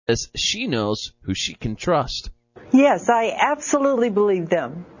says she knows who she can trust. Yes, I absolutely believe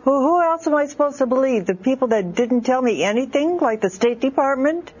them. Who else am I supposed to believe? The people that didn't tell me anything, like the State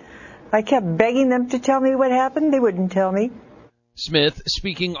Department? I kept begging them to tell me what happened. They wouldn't tell me. Smith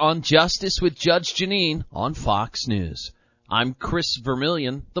speaking on Justice with Judge Jeanine on Fox News. I'm Chris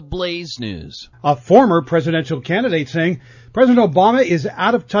Vermillion, The Blaze News. A former presidential candidate saying President Obama is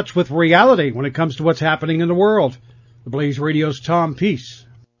out of touch with reality when it comes to what's happening in the world. The Blaze Radio's Tom Peace.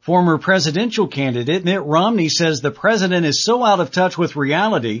 Former presidential candidate Mitt Romney says the president is so out of touch with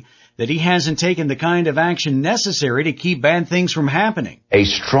reality that he hasn't taken the kind of action necessary to keep bad things from happening. A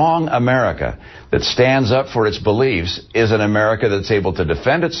strong America that stands up for its beliefs is an America that's able to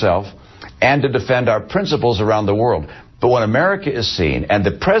defend itself and to defend our principles around the world. But when America is seen, and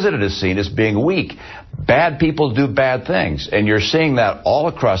the president is seen as being weak, bad people do bad things. And you're seeing that all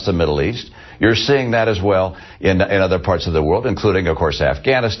across the Middle East. You're seeing that as well in other parts of the world, including, of course,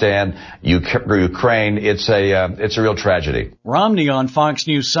 Afghanistan, Ukraine. It's a real tragedy. Romney on Fox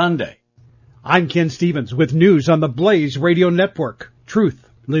News Sunday. I'm Ken Stevens with news on the Blaze Radio Network. Truth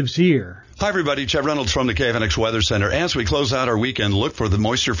lives here. Hi, everybody. Chet Reynolds from the KFNX Weather Center. As we close out our weekend, look for the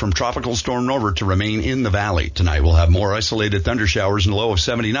moisture from Tropical Storm Norbert to remain in the valley. Tonight, we'll have more isolated thunder showers and a low of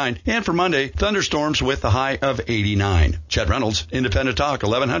 79. And for Monday, thunderstorms with a high of 89. Chet Reynolds, Independent Talk,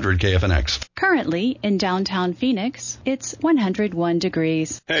 1100 KFNX. Currently, in downtown Phoenix, it's 101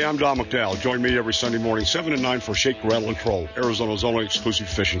 degrees. Hey, I'm Don McDowell. Join me every Sunday morning, 7 to 9 for Shake, Rattle, and Troll, Arizona's only exclusive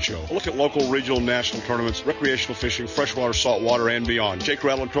fishing show. A look at local, regional, national tournaments, recreational fishing, freshwater, saltwater, and beyond. Shake,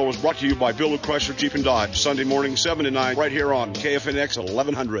 Rattle, and Troll is brought to you by Bill Chrysler Jeep and Dodge, Sunday morning, 7 to 9, right here on KFNX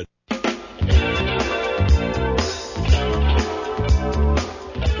 1100.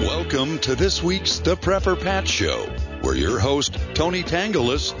 Welcome to this week's The Prepper Pat Show, where your host, Tony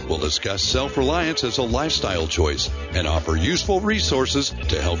Tangalis, will discuss self-reliance as a lifestyle choice and offer useful resources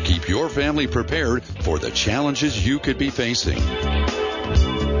to help keep your family prepared for the challenges you could be facing.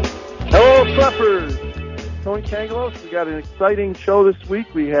 Hello, Preppers. Tony Tangalos. We got an exciting show this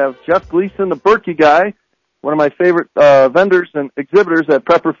week. We have Jeff Gleason, the Berkey guy, one of my favorite vendors and exhibitors at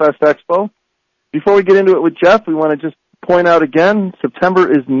PrepperFest Expo. Before we get into it with Jeff, we want to just point out again,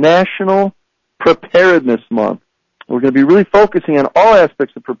 September is National Preparedness Month. We're going to be really focusing on all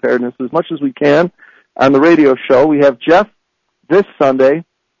aspects of preparedness as much as we can on the radio show. We have Jeff this Sunday.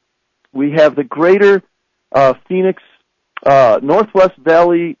 We have the Greater Phoenix Northwest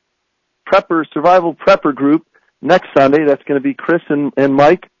Valley Survival Prepper Group next Sunday. That's going to be Chris and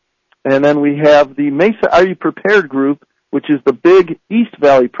Mike. And then we have the Mesa Are You Prepared group, which is the big East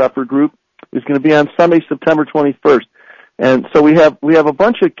Valley Prepper group, is going to be on Sunday, September 21st. And so we have a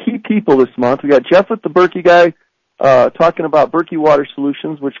bunch of key people this month. We got Jeff with the Berkey guy talking about Berkey Water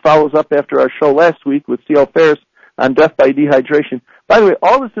Solutions, which follows up after our show last week with C.L. Ferris on death by dehydration. By the way,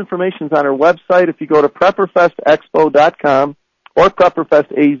 all this information is on our website. If you go to PrepperFestExpo.com or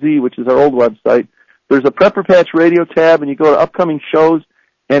PrepperFest AZ, which is our old website, there's a Prepper Patch radio tab, and you go to upcoming shows,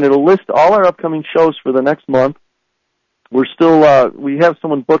 and it'll list all our upcoming shows for the next month. We're still, we have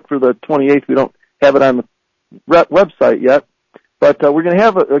someone booked for the 28th. We don't have it on the website yet, but we're going to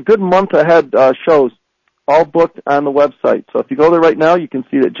have a good month ahead shows all booked on the website. So if you go there right now, you can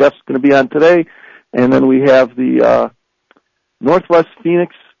see that Jeff's going to be on today, and then we have the Northwest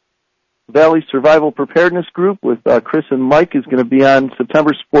Phoenix Valley Survival Preparedness Group with Chris and Mike is going to be on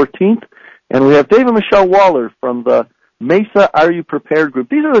September 14th, and we have Dave and Michelle Waller from the Mesa Are You Prepared group.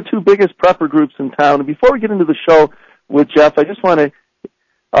 These are the two biggest prepper groups in town. And before we get into the show with Jeff, I just want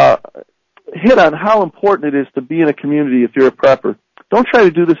to hit on how important it is to be in a community if you're a prepper. Don't try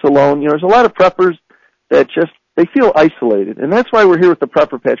to do this alone. You know, there's a lot of preppers that they feel isolated, and that's why we're here with the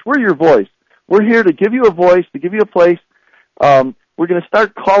Prepper Patch. We're your voice. We're here to give you a voice, to give you a place. We're going to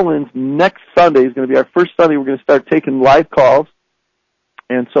start call-ins next Sunday. It's going to be our first Sunday. We're going to start taking live calls,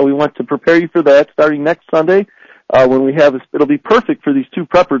 and so we want to prepare you for that starting next Sunday when we have this. It'll be perfect for these two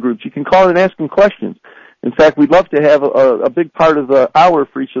prepper groups. You can call in and ask them questions. In fact, we'd love to have a big part of the hour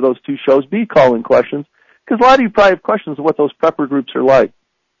for each of those two shows be call-in questions, because a lot of you probably have questions of what those prepper groups are like.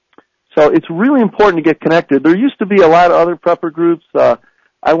 So it's really important to get connected. There used to be a lot of other prepper groups.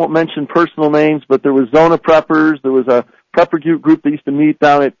 I won't mention personal names, but there was Zona Preppers. There was a prepper group that used to meet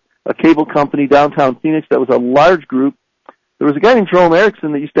down at a cable company downtown Phoenix that was a large group. There was a guy named Jerome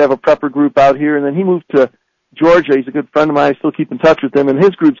Erickson that used to have a prepper group out here, and then he moved to Georgia. He's a good friend of mine. I still keep in touch with him, and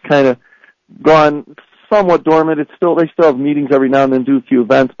his group's kind of gone somewhat dormant. They still have meetings every now and then, do a few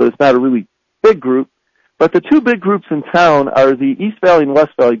events, but it's not a really big group. But the two big groups in town are the East Valley and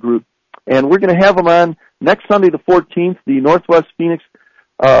West Valley group, and we're going to have them on next Sunday the 14th, the Northwest Phoenix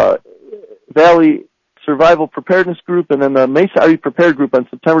Valley Survival Preparedness Group, and then the Mesa Are You Prepared Group on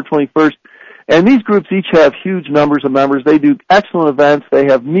September 21st. And these groups each have huge numbers of members. They do excellent events. They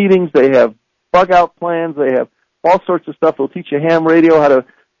have meetings. They have bug-out plans. They have all sorts of stuff. They'll teach you ham radio, how to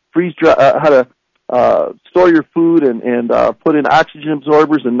how to store your food and put in oxygen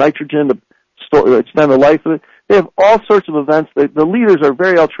absorbers and nitrogen to extend the life of it. They have all sorts of events. The leaders are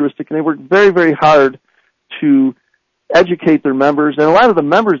very altruistic, and they work very, very hard to educate their members. And a lot of the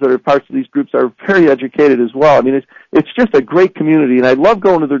members that are parts of these groups are very educated as well. I mean, it's just a great community, and I love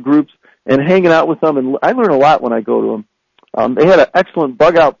going to their groups and hanging out with them, and I learn a lot when I go to them. They had an excellent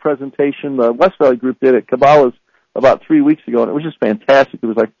bug-out presentation. The West Valley group did at Cabela's about 3 weeks ago, and it was just fantastic. It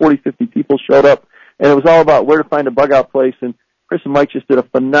was like 40, 50 people showed up, and it was all about where to find a bug-out place. And Chris and Mike just did a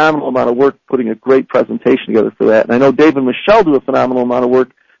phenomenal amount of work putting a great presentation together for that. And I know Dave and Michelle do a phenomenal amount of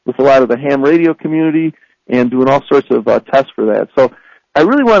work with a lot of the ham radio community and doing all sorts of tests for that. So I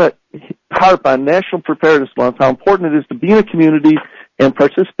really want to harp on National Preparedness Month, how important it is to be in a community and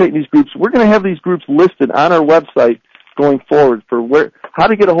participate in these groups. We're going to have these groups listed on our website going forward for how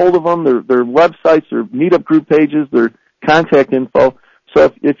to get a hold of them, their websites, their meetup group pages, their contact info.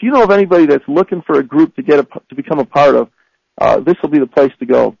 So if you know of anybody that's looking for a group to become a part of, this will be the place to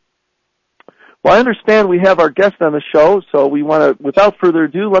go. Well, I understand we have our guest on the show, so we want to, without further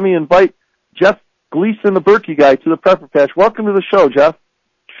ado, let me invite Jeff Gleason, the Berkey guy, to the Prepper Patch. Welcome to the show, Jeff.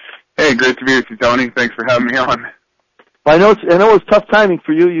 Hey, great to be with you, Tony. Thanks for having me on. Well, I know it's tough timing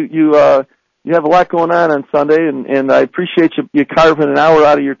for you. You have a lot going on Sunday, and I appreciate you carving an hour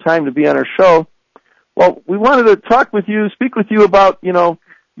out of your time to be on our show. Well, we wanted to speak with you about,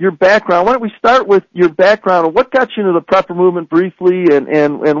 your background. Why don't we start with your background? What got you into the prepper movement briefly, and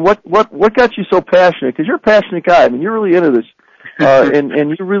what got you so passionate? Because you're a passionate guy. I mean, you're really into this,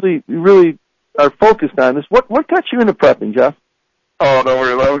 and you really are focused on this. What got you into prepping, Jeff? Oh, no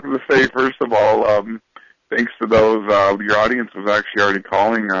worries. I was going to say, first of all, thanks to those, your audience was actually already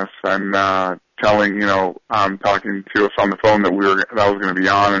calling us and talking to us on the phone that I was going to be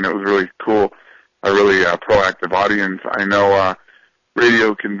on, and it was really cool. A really proactive audience. I know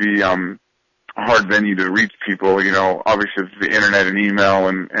radio can be a hard venue to reach people. Obviously it's the internet and email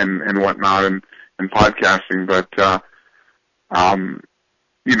and whatnot and podcasting, but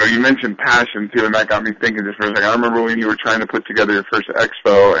you mentioned passion too, and that got me thinking just for a second. I remember when you were trying to put together your first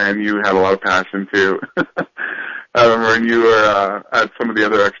expo, and you had a lot of passion too. I remember when you were at some of the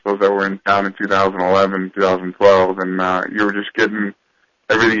other expos that were in town in 2011, 2012, and you were just getting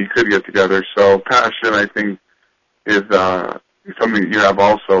everything you could get together. So passion, I think, is something you have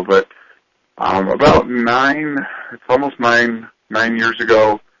also. But about it's almost nine years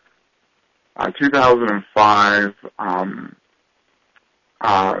ago, 2005.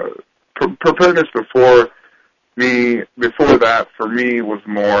 Preparedness before that for me was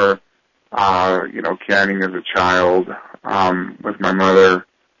more, canning as a child, with my mother.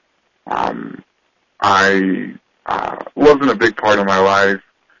 I wasn't a big part of my life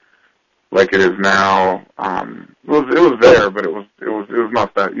like it is now. It was there, but it was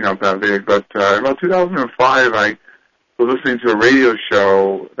not that, that big. But, about 2005, I was listening to a radio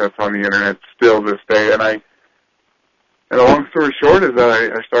show that's on the internet still this day, and a long story short is that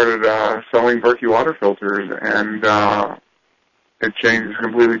I started selling Berkey water filters, and it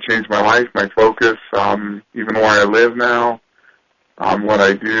completely changed my life, my focus, even where I live now, what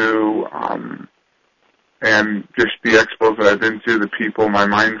I do, and just the expos that I've been to, the people, my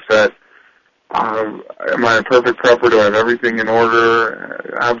mindset. Am I a perfect prepper? Do I have everything in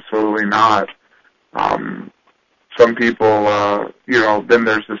order? Absolutely not. Some people, then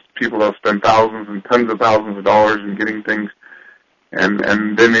there's just people that spend thousands and tens of thousands of dollars in getting things,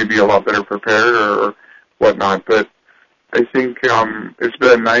 and they may be a lot better prepared or whatnot. But I think it's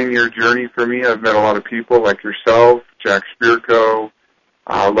been a 9-year journey for me. I've met a lot of people like yourself, Jack Spirko,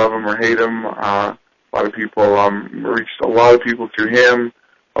 love him or hate him. A lot of people reached a lot of people through him,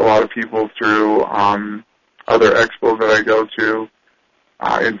 a lot of people through other expos that I go to.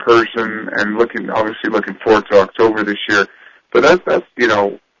 In person, and obviously looking forward to October this year. But that's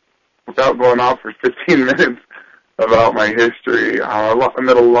without going off for 15 minutes about my history, I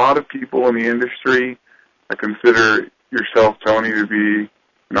met a lot of people in the industry. I consider yourself, Tony, to be,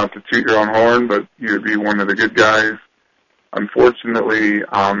 not to toot your own horn, but you would be one of the good guys. Unfortunately,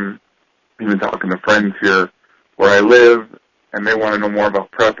 even talking to friends here where I live, and they want to know more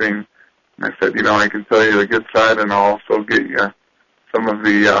about prepping, and I said, I can tell you the good side, and I'll also get you some of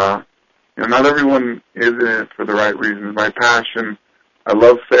the, not everyone is in it for the right reasons. My passion, I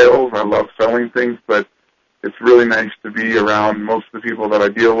love sales, I love selling things, but it's really nice to be around most of the people that I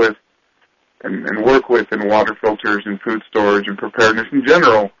deal with and work with in water filters and food storage and preparedness in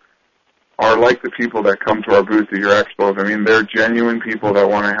general. are like the people that come to our booth at your expos. I mean, they're genuine people that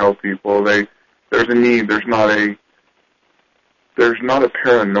want to help people. There's a need. There's not a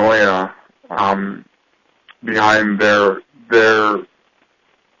paranoia behind their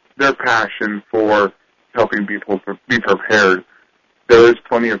passion for helping people be prepared. There is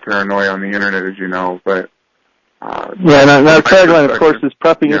plenty of paranoia on the internet, as you know, but and our tagline, of course, is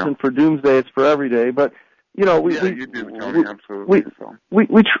prepping isn't for doomsday; it's for every day. But you know, we try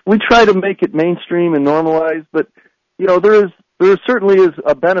to make it mainstream and normalized. But you know, there certainly is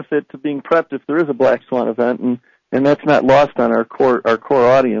a benefit to being prepped if there is a black swan event, and that's not lost on our core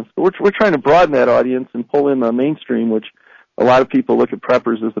audience. But we're trying to broaden that audience and pull in the mainstream, which a lot of people look at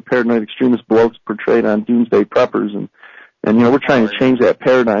preppers as the paranoid extremist blokes portrayed on Doomsday Preppers, and you know, we're trying to change that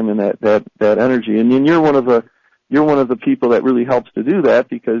paradigm and that energy. And then you're one of the people that really helps to do that,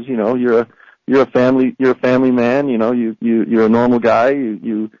 because you know you're a family man. You know, you're a normal guy.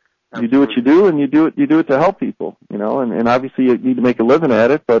 You do what you do, and you do it to help people. You know, and obviously you need to make a living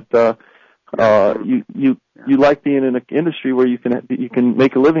at it, but you like being in an industry where you can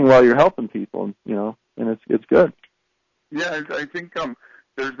make a living while you're helping people. You know, and it's good. Yeah, I think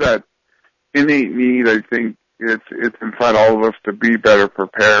there's that innate need. I think it's inside all of us to be better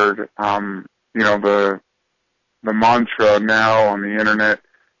prepared. You know, the mantra now on the internet,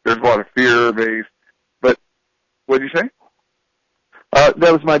 there's a lot of fear-based. But what did you say? That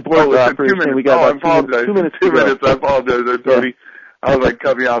was my board operation. We got about 2 minutes. 2 minutes. I apologize, Tony. I was like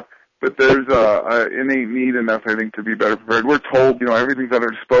cutting off. But there's an innate need in us, I think, to be better prepared. We're told, you know, everything's at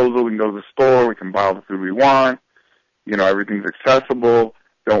our disposal. We can go to the store. We can buy all the food we want. You know, everything's accessible.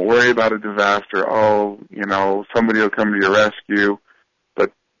 Don't worry about a disaster. Oh, you know, somebody will come to your rescue.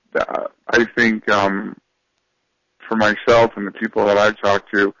 But I think for myself and the people that I've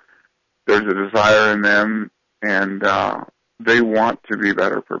talked to, there's a desire in them, and they want to be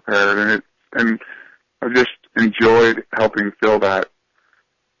better prepared. And I've just enjoyed helping fill that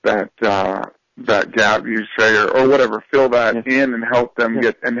gap, you say, or whatever, fill that in and help them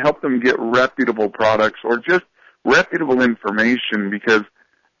get reputable products or just reputable information, because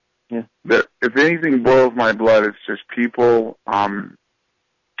if anything boils my blood, it's just people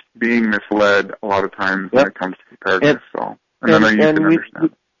being misled a lot of times when it comes to preparedness. I know you can understand.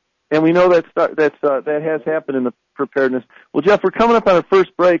 And we know that has happened in the preparedness. Well, Jeff, we're coming up on our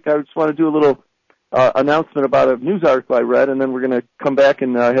first break. I just want to do a little announcement about a news article I read, and then we're going to come back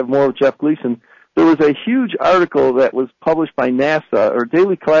and have more with Jeff Gleason. There was a huge article that was published by NASA, or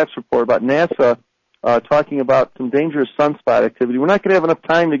Daily Collapse report about NASA, talking about some dangerous sunspot activity. We're not going to have enough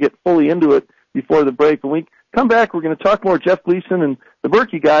time to get fully into it before the break. When we come back, we're going to talk more Jeff Gleason and the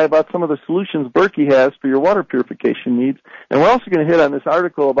Berkey guy about some of the solutions Berkey has for your water purification needs. And we're also going to hit on this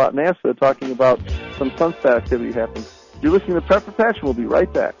article about NASA talking about some sunspot activity happening. You're listening to Prepper Patch, and we'll be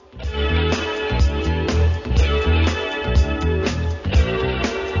right back.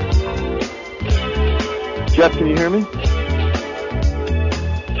 Jeff, can you hear me?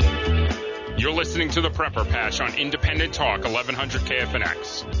 You're listening to the Prepper Patch on Independent Talk 1100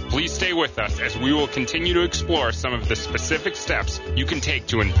 KFNX. Please stay with us as we will continue to explore some of the specific steps you can take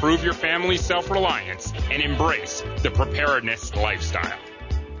to improve your family's self-reliance and embrace the preparedness lifestyle.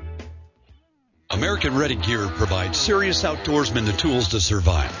 American Ready Gear provides serious outdoorsmen the tools to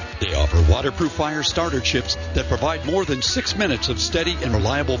survive. They offer waterproof fire starter chips that provide more than 6 minutes of steady and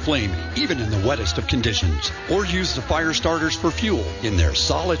reliable flame, even in the wettest of conditions. Or use the fire starters for fuel in their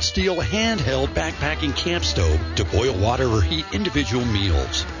solid steel handheld backpacking camp stove to boil water or heat individual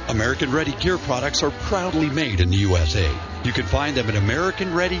meals. American Ready Gear products are proudly made in the USA. You can find them at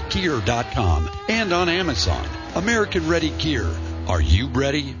AmericanReadyGear.com and on Amazon. American Ready Gear. Are you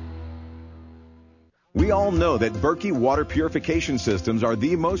ready? We all know that Berkey Water Purification Systems are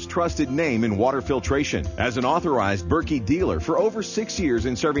the most trusted name in water filtration. As an authorized Berkey dealer for over 6 years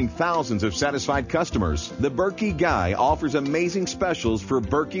and serving thousands of satisfied customers, the Berkey Guy offers amazing specials for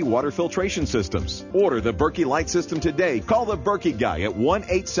Berkey Water Filtration Systems. Order the Berkey Light System today. Call the Berkey Guy at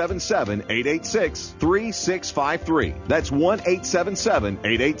 1-877-886-3653. That's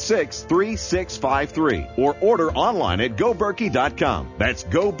 1-877-886-3653. Or order online at GoBerkey.com. That's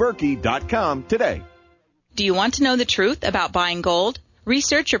GoBerkey.com today. Do you want to know the truth about buying gold?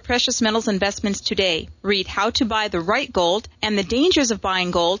 Research your precious metals investments today. Read How to Buy the Right Gold and the Dangers of Buying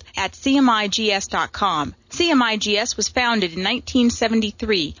Gold at CMIGS.com. CMIGS was founded in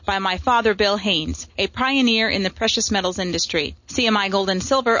 1973 by my father, Bill Haynes, a pioneer in the precious metals industry. CMI Gold and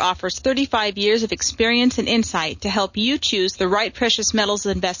Silver offers 35 years of experience and insight to help you choose the right precious metals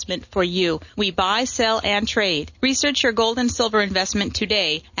investment for you. We buy, sell, and trade. Research your gold and silver investment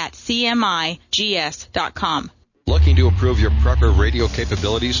today at CMIGS.com. Looking to improve your prepper radio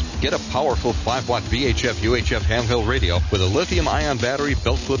capabilities? Get a powerful 5-watt VHF UHF handheld radio with a lithium-ion battery,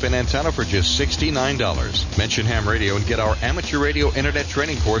 belt clip, and antenna for just $69. Mention Ham Radio and get our amateur radio internet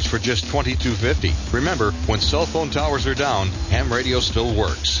training course for just $22.50. Remember, when cell phone towers are down, Ham Radio still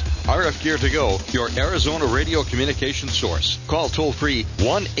works. RF Gear to Go, your Arizona radio communication source. Call toll-free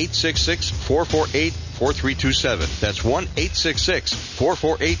 1-866-448-4327. That's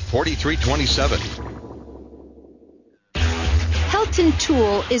 1-866-448-4327. Helton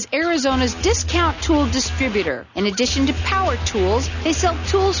Tool is Arizona's discount tool distributor. In addition to power tools, they sell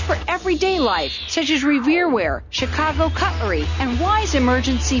tools for everyday life, such as Revereware, Chicago Cutlery, and Wise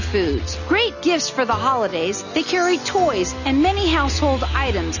Emergency Foods. Great gifts for the holidays, they carry toys and many household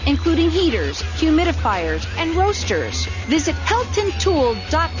items, including heaters, humidifiers, and roasters. Visit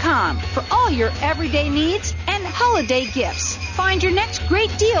HeltonTool.com for all your everyday needs and holiday gifts. Find your next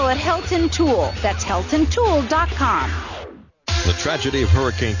great deal at Helton Tool. That's HeltonTool.com. The tragedy of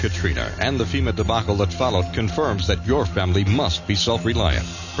Hurricane Katrina and the FEMA debacle that followed confirms that your family must be self-reliant.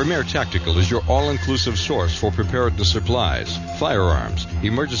 Premier Tactical is your all-inclusive source for preparedness supplies, firearms,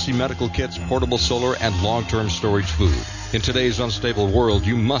 emergency medical kits, portable solar, and long-term storage food. In today's unstable world,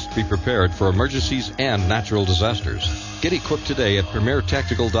 you must be prepared for emergencies and natural disasters. Get equipped today at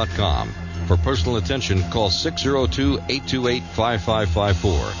PremierTactical.com. For personal attention, call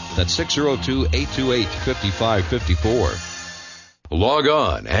 602-828-5554. That's 602-828-5554. Log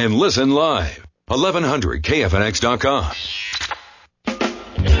on and listen live. 1100KFNX.com.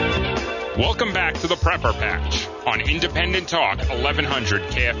 Welcome back to the Prepper Patch on Independent Talk 1100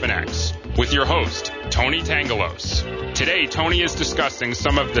 KFNX with your host, Tony Tangalos. Today, Tony is discussing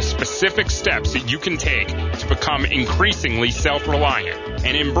some of the specific steps that you can take to become increasingly self-reliant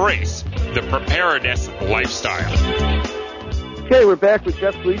and embrace the preparedness lifestyle. Okay, we're back with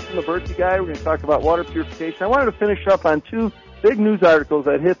Jeff Gleason, the Berkey guy. We're going to talk about water purification. I wanted to finish up on two big news articles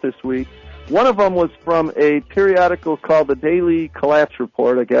that hit this week. One of them was from a periodical called the Daily Collapse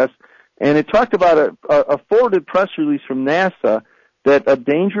Report, I guess, and it talked about a forwarded press release from NASA that a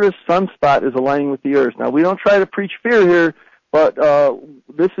dangerous sunspot is aligning with the Earth. Now, we don't try to preach fear here, but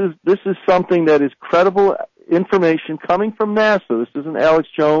this is something that is credible information coming from NASA. This isn't Alex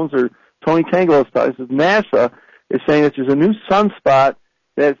Jones or Tony Tangalos. This is NASA is saying that there's a new sunspot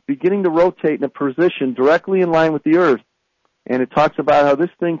that's beginning to rotate in a position directly in line with the Earth. And it talks about how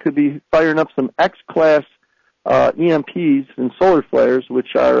this thing could be firing up some X-class EMPs and solar flares,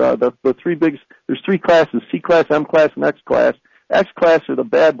 which are the three biggest. There's three classes: C-class, M-class, and X-class. X-class are the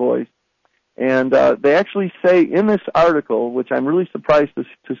bad boys. And they actually say in this article, which I'm really surprised to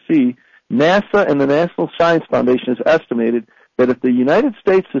see, NASA and the National Science Foundation has estimated that if the United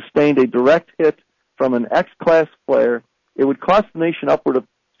States sustained a direct hit from an X-class flare, it would cost the nation upward of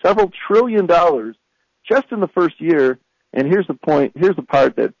several $1 trillion just in the first year. And here's the point, here's the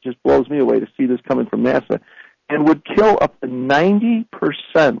part that just blows me away to see this coming from NASA, and would kill up to 90%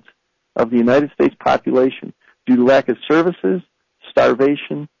 of the United States population due to lack of services,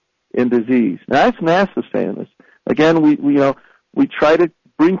 starvation, and disease. Now, that's NASA saying this. Again, we try to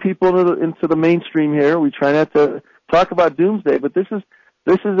bring people into the mainstream here. We try not to talk about doomsday, but this is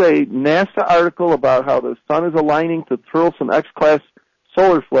a NASA article about how the sun is aligning to throw some X-class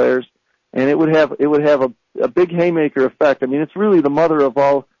solar flares, and it would have a big haymaker effect. I mean, it's really the mother of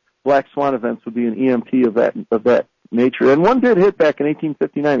all black swan events would be an EMP of that nature. And one did hit back in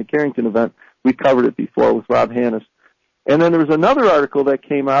 1859, the Carrington event. We covered it before with Rob Hannes. And then there was another article that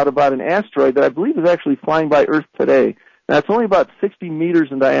came out about an asteroid that I believe is actually flying by Earth today. Now, it's only about 60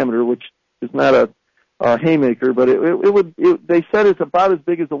 meters in diameter, which is not a haymaker, but they said it's about as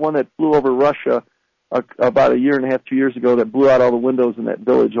big as the one that flew over Russia about a year and a half, 2 years ago, that blew out all the windows in that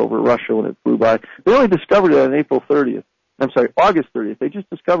village over Russia when it flew by. They only discovered it on August 30th. They just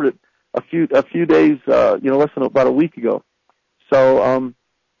discovered it a few days, less than about a week ago. So,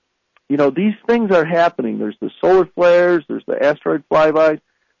 these things are happening. There's the solar flares, there's the asteroid flybys,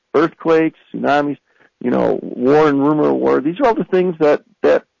 earthquakes, tsunamis, war and rumor of war. These are all the things that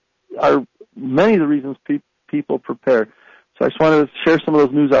are many of the reasons people prepare. So I just wanted to share some of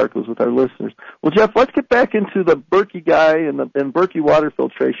those news articles with our listeners. Well, Jeff, let's get back into the Berkey guy and Berkey water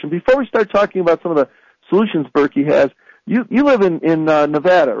filtration. Before we start talking about some of the solutions Berkey has, you live in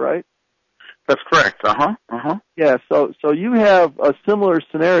Nevada, right? That's correct. Yeah. So you have a similar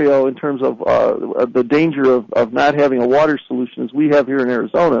scenario in terms of the danger of not having a water solution as we have here in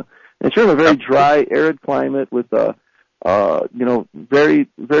Arizona. And you're in a very dry, arid climate with very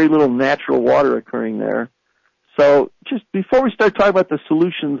very little natural water occurring there. So just before we start talking about the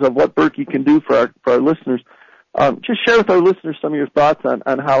solutions of what Berkey can do for our listeners, Just share with our listeners some of your thoughts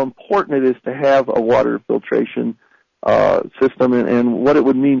on how important it is to have a water filtration system and what it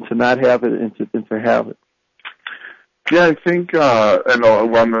would mean to not have it and to have it. Yeah, I think,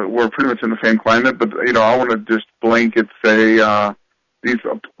 we're pretty much in the same climate, but, I want to just blanket say, these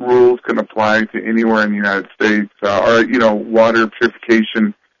rules can apply to anywhere in the United States, water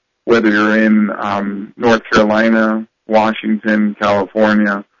purification, whether you're in, North Carolina, Washington,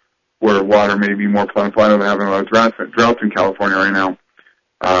 California, where water may be more plentiful. I know they're having a lot of droughts in California right now,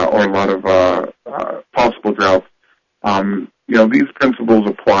 or a lot of, possible droughts. These principles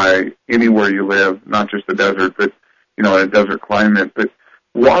apply anywhere you live, not just the desert, but, in a desert climate. But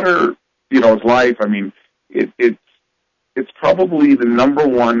water, is life. I mean, it's probably the number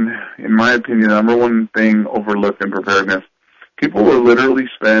one, in my opinion, number one thing overlooked in preparedness. People will literally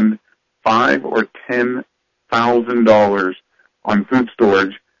spend $5,000 or $10,000 on food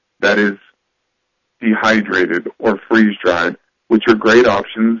storage that is dehydrated or freeze dried, which are great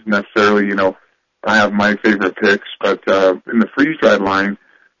options. Necessarily, I have my favorite picks, but in the freeze dried line,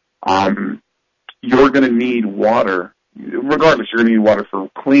 you're going to need water. Regardless, you're going to need water for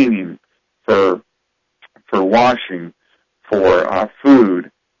cleaning, for washing, for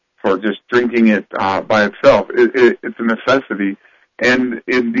food, for just drinking it by itself. It's a necessity. And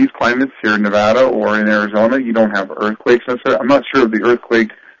in these climates here in Nevada or in Arizona, you don't have earthquakes necessarily. I'm not sure of the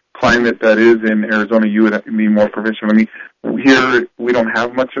earthquake climate that is in Arizona. You would be more proficient. I mean, here we don't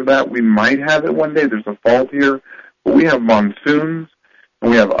have much of that. We might have it one day. There's a fault here, but we have monsoons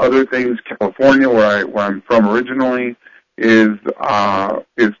and we have other things. California, where I'm from originally, is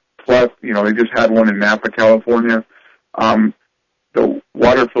plus. They just had one in Napa, California. The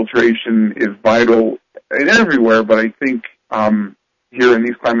water filtration is vital everywhere, but I think here in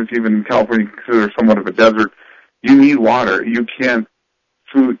these climates, even in California, considered somewhat of a desert, you need water. You can't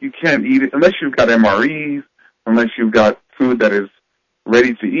eat it unless you've got MREs, unless you've got food that is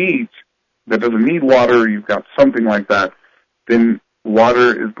ready to eat that doesn't need water. You've got something like that. Then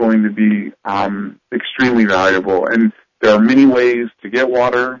water is going to be extremely valuable. And there are many ways to get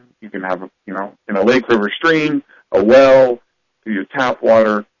water. You can have, in a lake, river, stream, a well, through your tap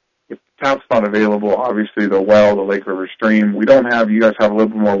water. If the tap's not available, obviously the well, the lake, river, stream. You guys have a little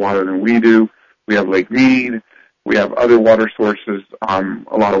bit more water than we do. We have Lake Mead. We have other water sources, a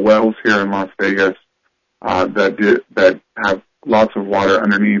lot of wells here in Las Vegas that have lots of water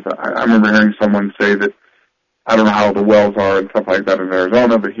underneath. I remember hearing someone say that, I don't know how the wells are and stuff like that in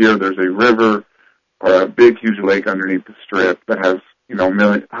Arizona, but here there's a river or a big, huge lake underneath the strip that has,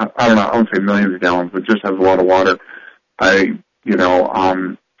 I won't say millions of gallons, but just has a lot of water. And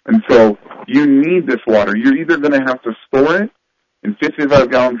so you need this water. You're either going to have to store it in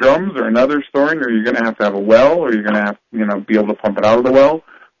 55-gallon drums or another storing, or you're going to have a well, or you're going to have, be able to pump it out of the well,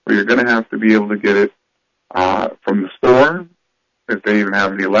 or you're going to have to be able to get it from the store, if they even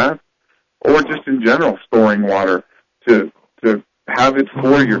have any left, or just in general storing water to have it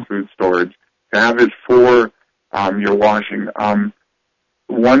for your food storage, to have it for your washing.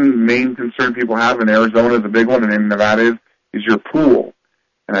 One main concern people have in Arizona is a big one, and in Nevada is your pool.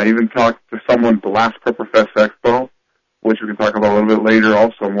 And I even talked to someone at the last PrepperFest Expo, which we can talk about a little bit later,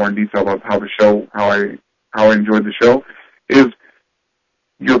 also more in detail about how I enjoyed the show, is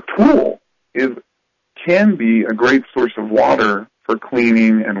your pool can be a great source of water for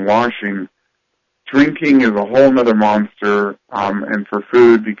cleaning and washing. Drinking is a whole other monster, and for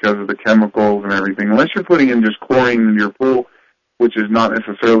food because of the chemicals and everything. Unless you're putting in just chlorine into your pool, which is not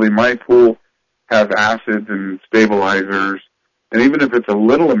necessarily my pool, has acids and stabilizers, and even if it's a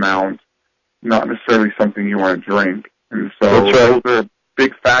little amount, not necessarily something you want to drink. And so those are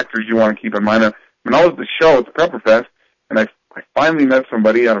big factors you want to keep in mind. When I was at the show at the PrepperFest, and I finally met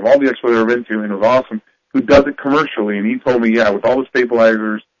somebody out of all the expos I've ever been to, and it was awesome, who does it commercially, and he told me, with all the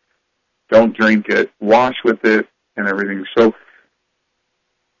stabilizers, don't drink it, wash with it, and everything. So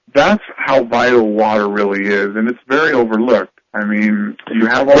that's how vital water really is, and it's very overlooked. I mean, you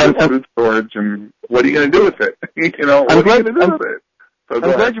have all this food storage, and what are you going to do with it? What are you going to do with it? So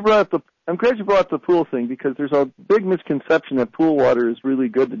I'm glad you brought up the pool thing, because there's a big misconception that pool water is really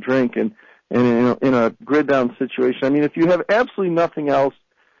good to drink, and in a grid down situation. I mean, if you have absolutely nothing else,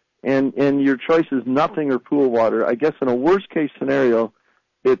 and your choice is nothing or pool water, I guess in a worst case scenario,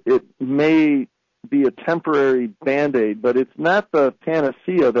 it may be a temporary Band-Aid, but it's not the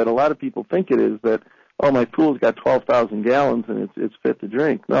panacea that a lot of people think it is, that, oh, my pool's got 12,000 gallons and it's fit to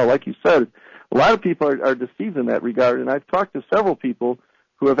drink. No, like you said, a lot of people are deceived in that regard, and I've talked to several people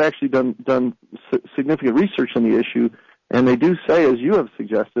who have actually done significant research on the issue, and they do say, as you have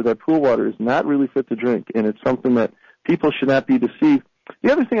suggested, that pool water is not really fit to drink, and it's something that people should not be deceived.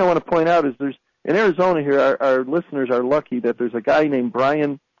 The other thing I want to point out is in Arizona here, our listeners are lucky that there's a guy named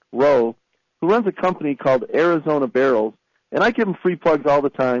Brian Rowe who runs a company called Arizona Barrels, and I give him free plugs all the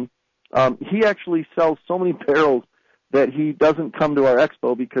time. He actually sells so many barrels that he doesn't come to our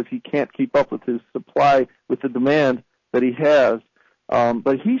expo because he can't keep up with his supply, with the demand that he has.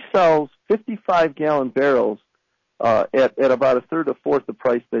 But he sells 55-gallon barrels at about a third or fourth the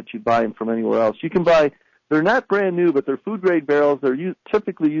price that you buy them from anywhere else. You can buy, they're not brand new, but they're food-grade barrels. They're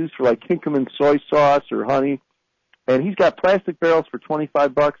typically used for like Kinkerman soy sauce or honey. And he's got plastic barrels for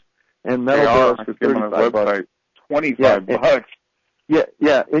 $25 and metal barrels for $35. $25.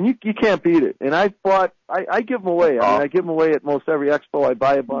 Yeah, and you can't beat it. And I give them away. I mean, I give them away at most every expo. I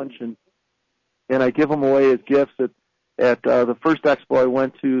buy a bunch and I give them away as gifts. At the first expo I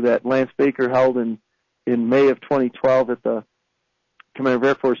went to that Lance Baker held in May of 2012 at the Commander of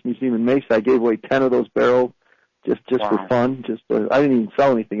Air Force Museum in Mesa, I gave away 10 of those barrels just for fun. I didn't even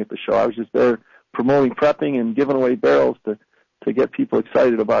sell anything at the show. I was just there promoting prepping and giving away barrels to get people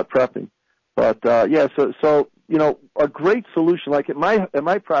excited about prepping. But so you know, a great solution. Like at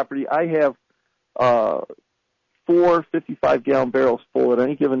my property, I have 4 55-gallon barrels full at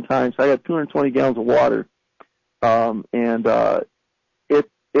any given time. So I got 220 gallons of water, and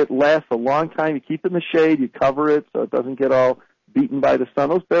it lasts a long time. You keep it in the shade, you cover it so it doesn't get all beaten by the sun.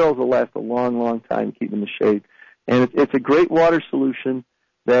 Those barrels will last a long, long time. Keep in the shade, and it's a great water solution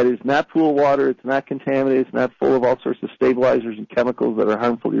that is not pool water. It's not contaminated. It's not full of all sorts of stabilizers and chemicals that are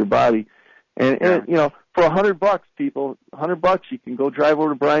harmful to your body. And you know, for $100, people, $100, you can go drive over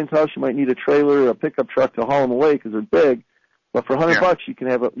to Brian's house. You might need a trailer or a pickup truck to haul them away because they're big. But for $100, you can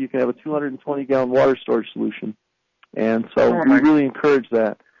have a 220-gallon water storage solution. And so we really encourage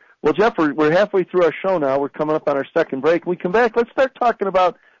that. Well, Jeff, we're halfway through our show now. We're coming up on our second break. When we come back, let's start talking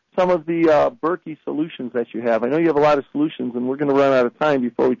about some of the Berkey solutions that you have. I know you have a lot of solutions, and we're going to run out of time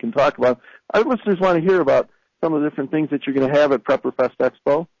before we can talk about. Our listeners want to hear about some of the different things that you're going to have at PrepperFest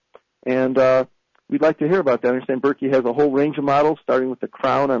Expo. And we'd like to hear about that. I understand Berkey has a whole range of models, starting with the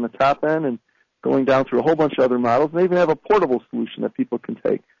Crown on the top end and going down through a whole bunch of other models. And they even have a portable solution that people can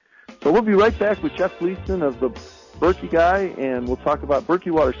take. So we'll be right back with Jeff Gleason of the Berkey Guy, and we'll talk about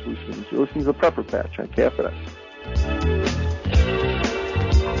Berkey Water Solutions. You're listening to the Prepper Patch on KFNX.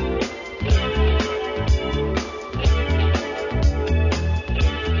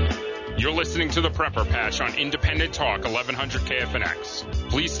 You're listening to the Prepper Patch on Independent Talk 1100 KFNX.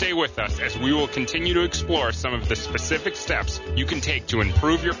 Please stay with us as we will continue to explore some of the specific steps you can take to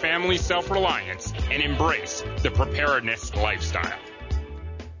improve your family's self-reliance and embrace the preparedness lifestyle.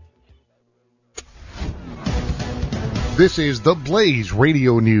 This is the Blaze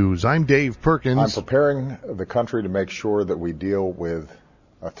Radio News. I'm Dave Perkins. I'm preparing the country to make sure that we deal with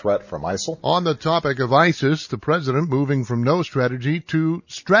a threat from ISIL. On the topic of ISIS, the president moving from no strategy to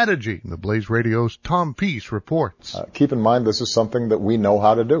strategy. The Blaze Radio's Tom Peace reports. Keep in mind, this is something that we know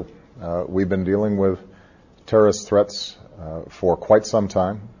how to do. We've been dealing with terrorist threats for quite some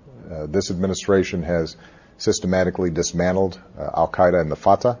time. This administration has systematically dismantled Al-Qaeda and the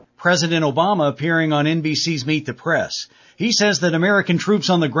Fatah. President Obama appearing on NBC's Meet the Press. He says that American troops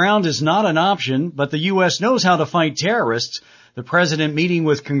on the ground is not an option, but the U.S. knows how to fight terrorists. The president meeting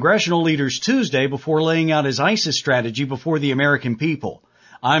with congressional leaders Tuesday before laying out his ISIS strategy before the American people.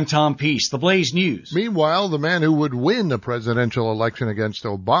 I'm Tom Peace, the Blaze News. Meanwhile, the man who would win the presidential election against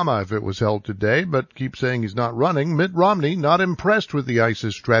Obama if it was held today, but keeps saying he's not running, Mitt Romney, not impressed with the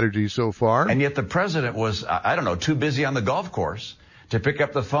ISIS strategy so far. And yet the president was, too busy on the golf course to pick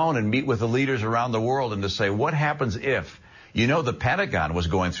up the phone and meet with the leaders around the world and to say, what happens if? You know, the Pentagon was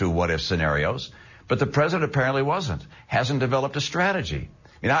going through what-if scenarios, but the president apparently hasn't developed a strategy.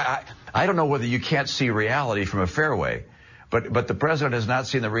 I don't know whether you can't see reality from a fairway, but the president has not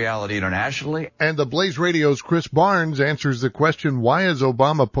seen the reality internationally. And the Blaze Radio's Chris Barnes answers the question, why is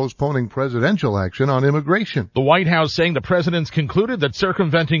Obama postponing presidential action on immigration? The White House saying the president's concluded that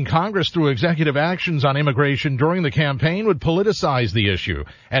circumventing Congress through executive actions on immigration during the campaign would politicize the issue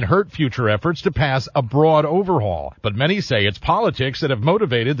and hurt future efforts to pass a broad overhaul. But many say it's politics that have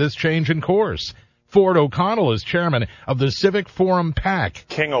motivated this change in course. Ford O'Connell is chairman of the Civic Forum PAC.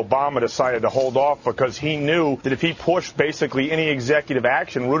 King Obama decided to hold off because he knew that if he pushed basically any executive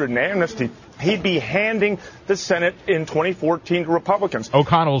action rooted in amnesty, he'd be handing the Senate in 2014 to Republicans.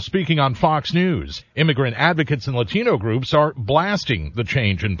 O'Connell speaking on Fox News. Immigrant advocates and Latino groups are blasting the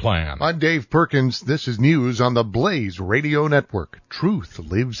change in plan. I'm Dave Perkins. This is news on the Blaze Radio Network. Truth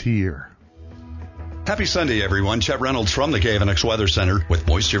lives here. Happy Sunday, everyone. Chet Reynolds from the KFNX Weather Center. With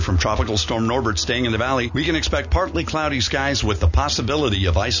moisture from Tropical Storm Norbert staying in the valley, we can expect partly cloudy skies with the possibility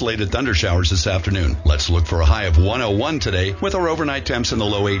of isolated thundershowers this afternoon. Let's look for a high of 101 today with our overnight temps in the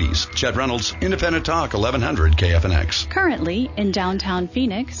low 80s. Chet Reynolds, Independent Talk, 1100 KFNX. Currently in downtown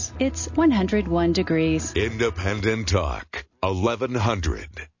Phoenix, it's 101 degrees. Independent Talk, 1100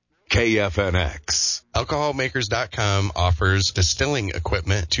 KFNX. AlcoholMakers.com offers distilling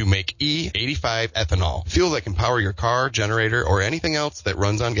equipment to make E85 ethanol, fuel that can power your car, generator, or anything else that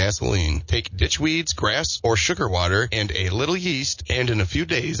runs on gasoline. Take ditchweeds, grass, or sugar water and a little yeast, and in a few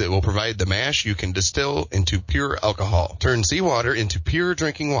days it will provide the mash you can distill into pure alcohol. Turn seawater into pure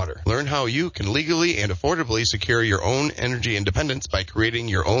drinking water. Learn how you can legally and affordably secure your own energy independence by creating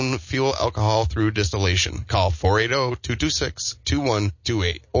your own fuel alcohol through distillation. Call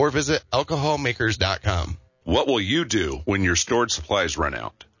 480-226-2128 or visit alcoholmakers.com. What will you do when your stored supplies run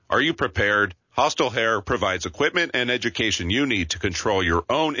out? Are you prepared? Hostile Hair provides equipment and education you need to control your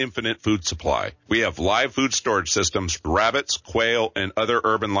own infinite food supply. We have live food storage systems, rabbits, quail, and other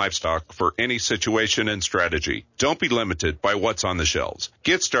urban livestock for any situation and strategy. Don't be limited by what's on the shelves.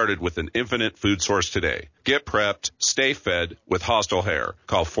 Get started with an infinite food source today. Get prepped, stay fed with Hostile Hair.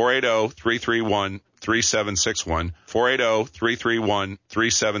 Call 480-331-3761,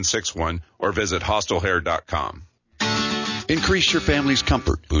 480-331-3761, or visit hostilehair.com. Increase your family's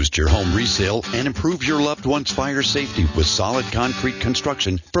comfort, boost your home resale, and improve your loved one's fire safety with solid concrete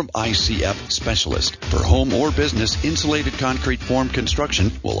construction from ICF Specialist. For home or business, insulated concrete form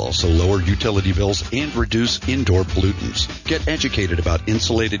construction will also lower utility bills and reduce indoor pollutants. Get educated about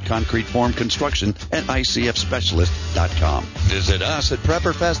insulated concrete form construction at ICFSpecialist.com. Visit us at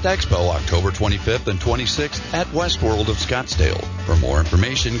Prepperfest Expo October 25th and 26th at Westworld of Scottsdale. For more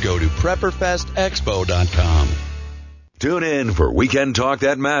information, go to PrepperFestExpo.com. Tune in for Weekend Talk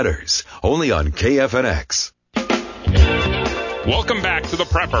That Matters, only on KFNX. Welcome back to the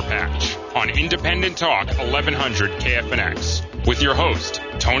Prepper Patch on Independent Talk 1100 KFNX with your host,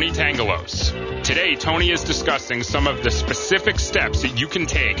 Tony Tangalos. Today, Tony is discussing some of the specific steps that you can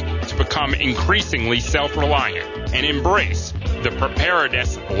take to become increasingly self-reliant and embrace the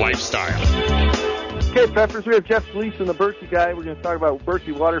preparedness lifestyle. Okay, Peppers, we have Jeff Gleason, the Berkey guy. We're going to talk about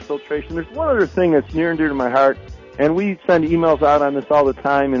Berkey water filtration. There's one other thing that's near and dear to my heart. And we send emails out on this all the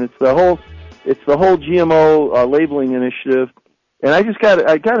time, and it's the whole GMO labeling initiative. And I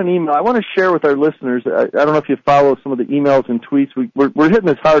got an email I want to share with our listeners. I don't know if you follow some of the emails and tweets. We're hitting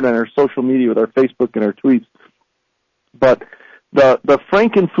this hard on our social media with our Facebook and our tweets. But the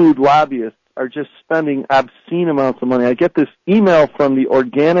Frankenfood lobbyists are just spending obscene amounts of money. I get this email from the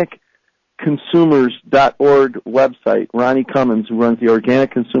OrganicConsumers.org website, Ronnie Cummins, who runs the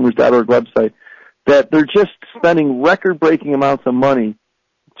OrganicConsumers.org website, that they're just spending record-breaking amounts of money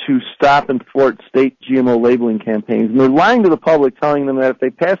to stop and thwart state GMO labeling campaigns. And they're lying to the public, telling them that if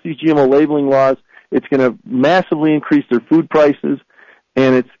they pass these GMO labeling laws, it's going to massively increase their food prices,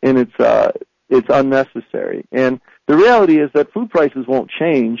 and it's unnecessary. And the reality is that food prices won't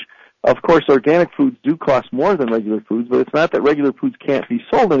change. Of course, organic foods do cost more than regular foods, but it's not that regular foods can't be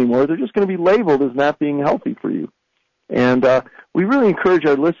sold anymore. They're just going to be labeled as not being healthy for you. And we really encourage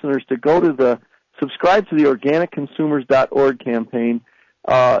our listeners to go to subscribe to the OrganicConsumers.org campaign.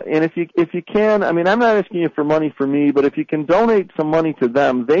 And if you can, I mean, I'm not asking you for money for me, but if you can donate some money to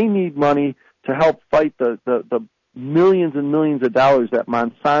them, they need money to help fight the millions and millions of dollars that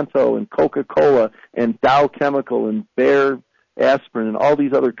Monsanto and Coca-Cola and Dow Chemical and Bayer Aspirin and all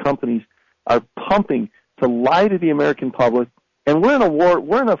these other companies are pumping to lie to the American public. And we're in a war,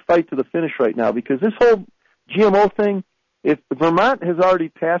 we're in a fight to the finish right now, because this whole GMO thing, if Vermont has already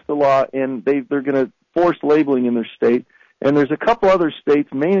passed a law and they're going to force labeling in their state, and there's a couple other states,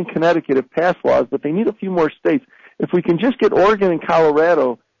 Maine and Connecticut, have passed laws, but they need a few more states. If we can just get Oregon and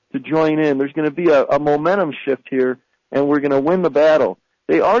Colorado to join in, there's going to be a momentum shift here, and we're going to win the battle.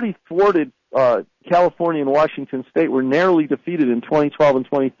 They already thwarted California and Washington State, were narrowly defeated in 2012 and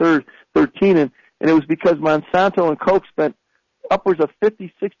 2013, and it was because Monsanto and Coke spent upwards of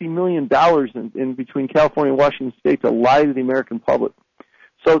 $50, $60 million in between California and Washington State to lie to the American public.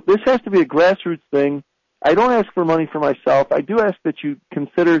 So this has to be a grassroots thing. I don't ask for money for myself. I do ask that you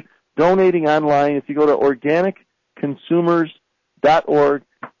consider donating online. If you go to OrganicConsumers.org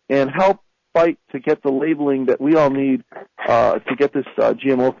and help fight to get the labeling that we all need to get this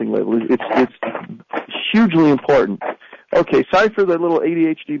GMO thing labeled. It's hugely important. Okay, sorry for the little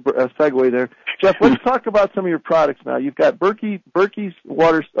ADHD segue there. Jeff, let's talk about some of your products now. You've got Berkey's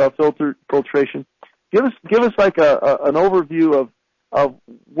water filtration. Give us like an overview of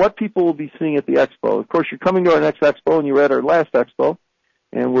what people will be seeing at the expo. Of course, you're coming to our next expo, and you were at our last expo,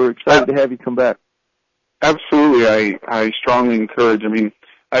 and we're excited to have you come back. Absolutely. I strongly encourage. I mean,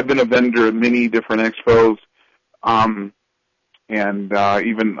 I've been a vendor at many different expos, and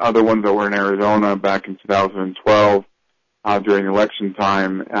even other ones that were in Arizona back in 2012 during election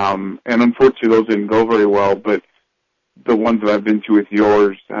time. And unfortunately, those didn't go very well, but the ones that I've been to with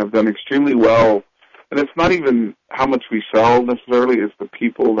yours have done extremely well. And it's not even how much we sell necessarily, it's the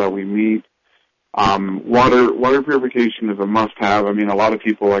people that we meet. Water purification is a must-have. I mean, a lot of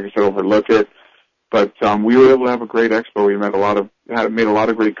people, like I said, overlook it. But we were able to have a great expo. We made a lot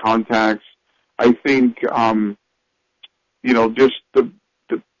of great contacts. I think, just the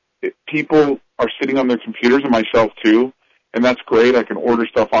people are sitting on their computers, and myself too, and that's great. I can order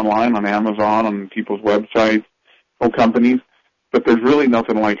stuff online on Amazon, on people's websites, from companies, but there's really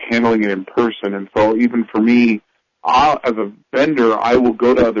nothing like handling it in person. And so even for me, as a vendor, I will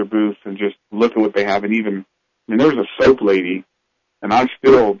go to other booths and just look at what they have. And even, there's a soap lady, and I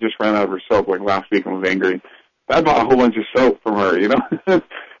still just ran out of her soap like last week and was angry. I bought a whole bunch of soap from her,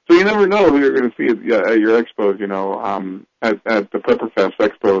 So you never know who you're going to see at your expos, at the Pepperfest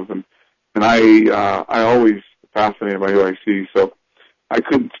expos. And I always fascinated by who I see. So I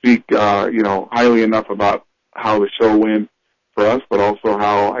couldn't speak, highly enough about how the show went for us, but also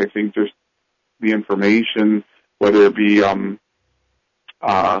how I think just the information, whether it be some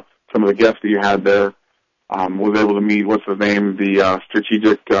of the guests that you had there, was able to meet, what's his name, the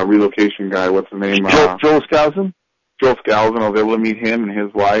strategic relocation guy, what's his name? Joel Skousen? Joel Skousen. I was able to meet him and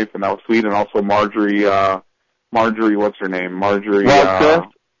his wife, and that was sweet, and also Marjorie, what's her name? Marjorie,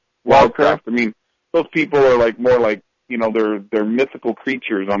 Wildcraft. I mean, those people are like more like, they're mythical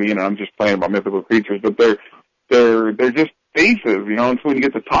creatures on the internet. I'm just playing about mythical creatures, but they're just faces, and so when you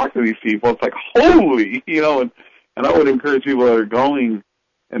get to talk to these people, it's like, holy, and I would encourage people that are going,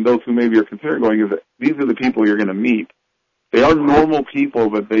 and those who maybe are considering going, is that these are the people you're going to meet. They are normal people,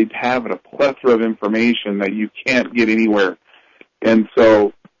 but they have a plethora of information that you can't get anywhere. And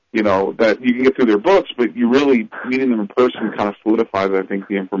so, that you can get through their books, but you really, meeting them in person kind of solidifies, I think,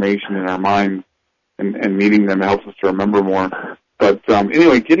 the information in our minds, and meeting them helps us to remember more. But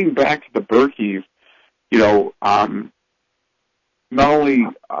anyway, getting back to the Berkeys, not only,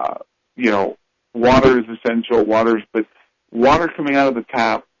 water is essential, but water coming out of the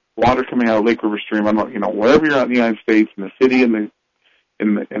tap, water coming out of Lake River Stream, wherever you're out in the United States, in the city, in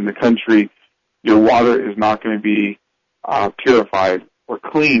the country, your water is not going to be purified or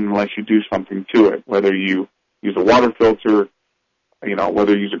clean unless you do something to it, whether you use a water filter,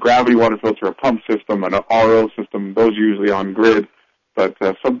 whether you use a gravity water filter, a pump system, an RO system, those are usually on grid, but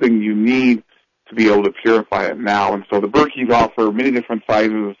something you need to be able to purify it now. And so the Berkeys offer many different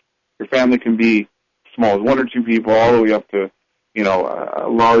sizes. Your family can be small as 1 or 2 people, all the way up to, a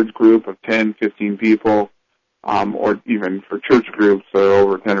large group of 10, 15 people, or even for church groups that are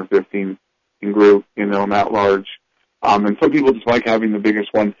over 10 or 15 in group, that large. And some people just like having the biggest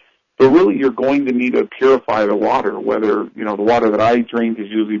one. But really, you're going to need to purify the water, whether, the water that I drink is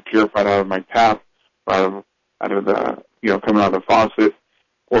usually purified out of my tap, out of the, coming out of the faucet,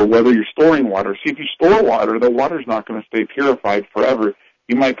 or whether you're storing water. See, if you store water, the water's not going to stay purified forever.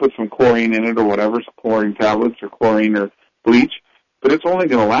 You might put some chlorine in it or whatever, some chlorine tablets or chlorine or bleach, but it's only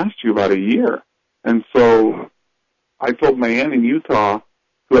going to last you about a year. And so I told my aunt in Utah,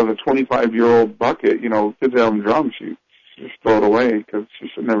 who has a 25-year-old bucket, kids have them drunk, she just throw it away because she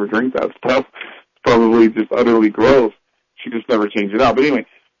should never drink that stuff. It's probably just utterly gross. She just never changed it out. But anyway,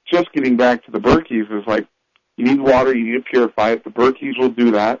 just getting back to the Berkeys is like, you need water, you need to purify it. The Berkeys will do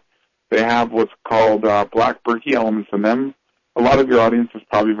that. They have what's called black Berkey elements in them. A lot of your audience is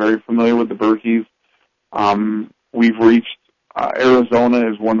probably very familiar with the Berkeys. We've reached,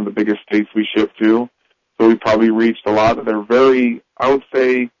 Arizona is one of the biggest states we ship to, so we probably reached a lot. They're very, I would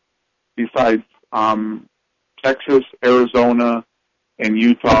say, besides Texas, Arizona, and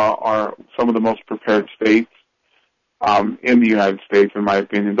Utah are some of the most prepared states in the United States, in my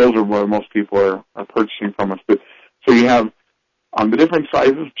opinion. Those are where most people are purchasing from us. But so you have the different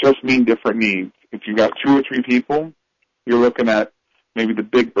sizes just mean different needs. If you've got 2 or 3 people, you're looking at maybe the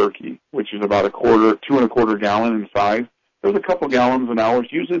big Berkey, which is about 2 1/4 gallon in size. There's a couple gallons an hour.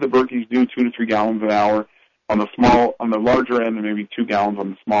 Usually the Berkeys do 2 to 3 gallons an hour on the larger end, and maybe 2 gallons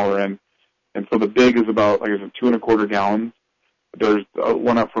on the smaller end. And so the big is about, like I said, 2 1/4 gallons. There's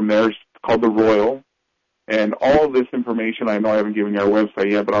one up from there. It's called the Royal. And all of this information, I know I haven't given you our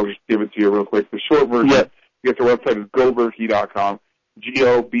website yet, but I'll just give it to you real quick. The short version, you get the website is goberkey.com,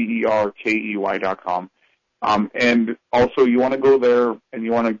 GOBERKEY.com. And also you want to go there and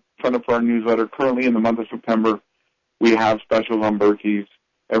you want to sign up for our newsletter. Currently in the month of September, we have specials on Berkeys.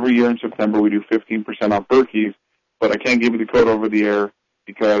 Every year in September we do 15% off Berkeys, but I can't give you the code over the air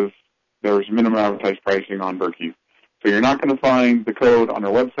because there's minimum advertised pricing on Berkey. So you're not going to find the code on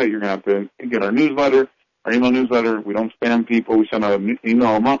our website. You're going to have to get our newsletter, our email newsletter. We don't spam people. We send an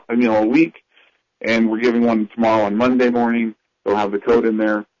email a week, and we're giving one tomorrow on Monday morning. They'll have the code in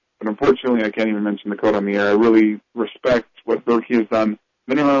there. But unfortunately, I can't even mention the code on the air. I really respect what Berkey has done.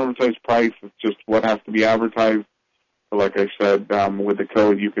 Minimum advertised price is just what has to be advertised. So like I said, with the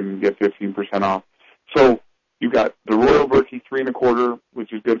code, you can get 15% off. So you got the Royal Berkey 3 1/4,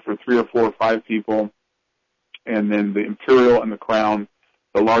 which is good for 3 or 4 or 5 people. And then the Imperial and the Crown,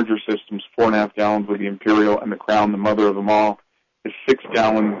 the larger systems, 4.5 gallons with the Imperial and the Crown, the mother of them all, is 6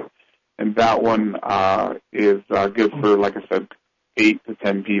 gallons. And that one is good for, like I said, 8 to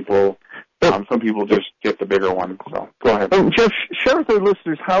 10 people. Some people just get the bigger one. So go ahead. Jeff, share with our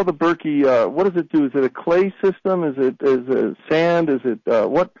listeners how the Berkey, what does it do? Is it a clay system? Is it sand? Is it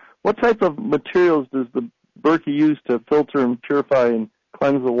what type of materials does the Berkey use to filter and purify and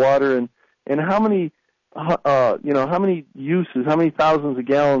cleanse the water? And how many how many uses, how many thousands of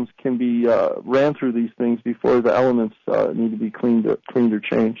gallons can be ran through these things before the elements need to be cleaned or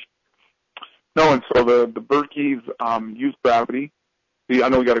changed? No, and so the Berkeys use gravity. I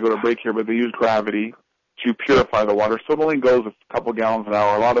know we got to go to a break here, but they use gravity to purify the water. So it only goes a couple gallons an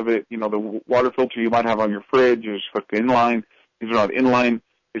hour. A lot of it, the water filter you might have on your fridge is hooked inline. These are not inline.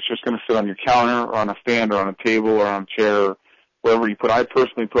 It's just going to sit on your counter or on a stand or on a table or on a chair or wherever you put. I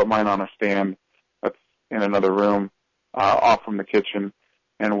personally put mine on a stand that's in another room off from the kitchen,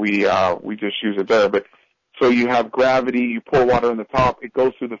 and we just use it there. But so you have gravity. You pour water in the top. It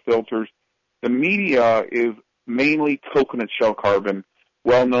goes through the filters. The media is mainly coconut shell carbon,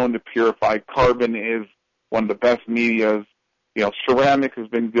 well known to purify. Carbon is one of the best medias. Ceramic has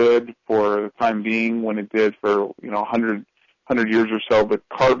been good for the time being when it did for 100 years or so, but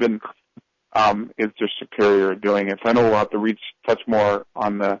carbon is just superior at doing it. So I know we'll have to touch more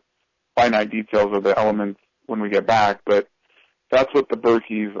on the finite details of the elements when we get back, but that's what the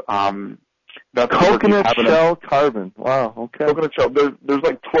Berkeys. That's coconut shell carbon. Wow. Okay. Coconut shell. There's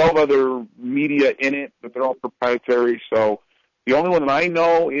like 12 other media in it, but they're all proprietary. So the only one that I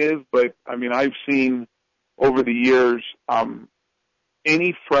know is, but I mean, I've seen over the years,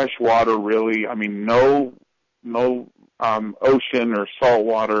 any fresh water really. I mean, no ocean or salt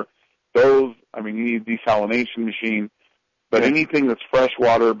water. Those, I mean, you need a desalination machine. But anything that's fresh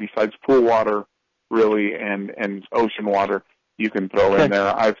water besides pool water, really, and ocean water, you can throw in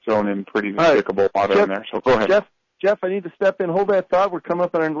there. I've thrown in pretty despicable water in there. So go ahead. Jeff, I need to step in. Hold that thought. We're coming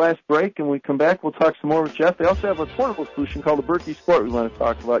up on our last break, and when we come back, we'll talk some more with Jeff. They also have a portable solution called the Berkey Sport we want to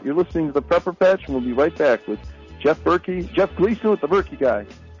talk about. You're listening to the Prepper Patch, and we'll be right back with Jeff Gleason with the Berkey Guy.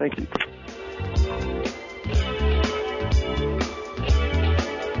 Thank you.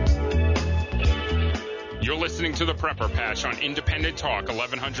 You're listening to the Prepper Patch on Independent Talk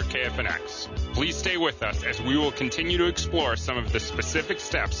 1100 KFNX. Please stay with us as we will continue to explore some of the specific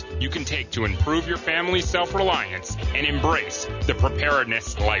steps you can take to improve your family's self-reliance and embrace the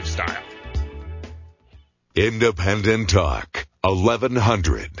preparedness lifestyle. Independent Talk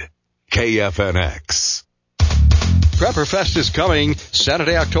 1100 KFNX. Prepperfest is coming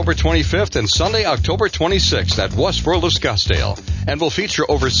Saturday, October 25th and Sunday, October 26th at Westworld of Scottsdale and will feature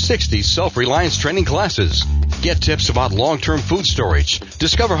over 60 self-reliance training classes. Get tips about long-term food storage.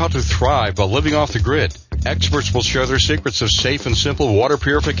 Discover how to thrive while living off the grid. Experts will share their secrets of safe and simple water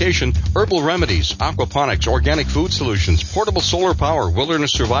purification, herbal remedies, aquaponics, organic food solutions, portable solar power,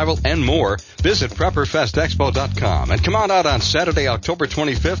 wilderness survival, and more. Visit PrepperFestExpo.com and come out on Saturday, October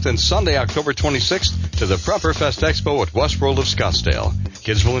 25th and Sunday, October 26th to the Prepperfest Expo at Westworld of Scottsdale.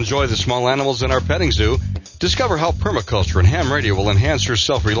 Kids will enjoy the small animals in our petting zoo. Discover how permaculture and ham radio will enhance your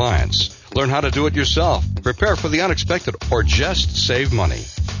self-reliance. Learn how to do it yourself, prepare for the unexpected, or just save money.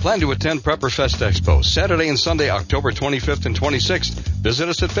 Plan to attend Prepperfest Expo Saturday and Sunday, October 25th and 26th. Visit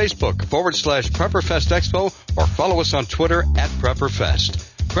us at Facebook/Prepperfest Expo or follow us on Twitter @PrepperFest.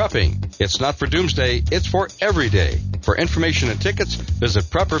 Prepping. It's not for doomsday, it's for every day. For information and tickets, visit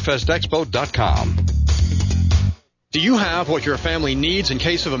PrepperFestExpo.com. Do you have what your family needs in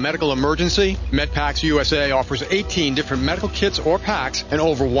case of a medical emergency? MedPacks USA offers 18 different medical kits or packs and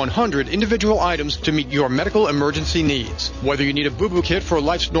over 100 individual items to meet your medical emergency needs. Whether you need a boo-boo kit for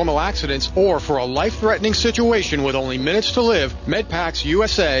life's normal accidents or for a life-threatening situation with only minutes to live, MedPacks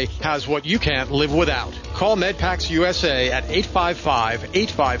USA has what you can't live without. Call MedPacks USA at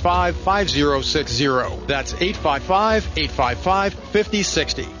 855-855-5060. That's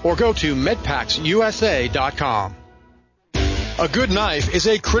 855-855-5060. Or go to MedPacksUSA.com. A good knife is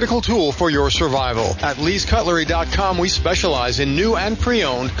a critical tool for your survival. At Lee'sCutlery.com, we specialize in new and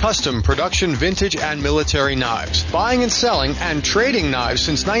pre-owned, custom, production, vintage, and military knives. Buying and selling and trading knives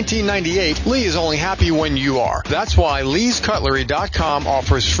since 1998, Lee is only happy when you are. That's why Lee'sCutlery.com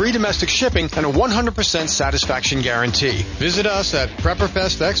offers free domestic shipping and a 100% satisfaction guarantee. Visit us at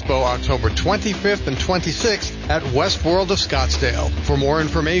Prepperfest Expo October 25th and 26th at Westworld of Scottsdale. For more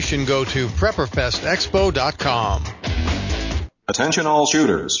information, go to PrepperFestExpo.com. Attention all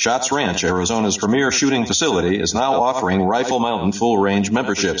shooters. Shots Ranch, Arizona's premier shooting facility, is now offering Rifle Mountain full-range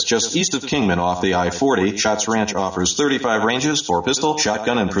memberships just east of Kingman off the I-40. Shots Ranch offers 35 ranges for pistol,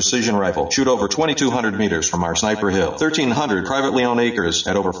 shotgun, and precision rifle. Shoot over 2,200 meters from our Sniper Hill. 1,300 privately owned acres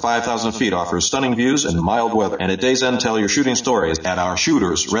at over 5,000 feet offers stunning views and mild weather. And at day's end, tell your shooting stories at our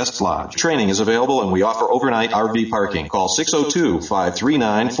Shooters Rest Lodge. Training is available and we offer overnight RV parking. Call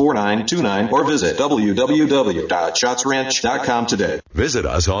 602-539-4929 or visit www.shotsranch.com today. Visit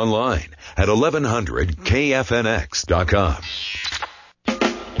us online at 1100kfnx.com.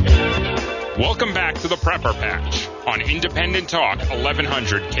 Welcome back to the Prepper Patch on Independent Talk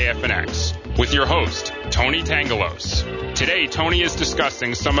 1100 KFNX with your host, Tony Tangalos. Today, Tony is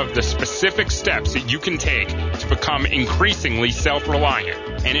discussing some of the specific steps that you can take to become increasingly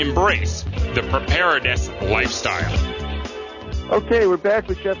self-reliant and embrace the preparedness lifestyle. Okay, we're back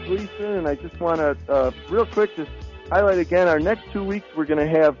with Jeff Gleason, and I just want to real quick just highlight again, our next 2 weeks, we're going to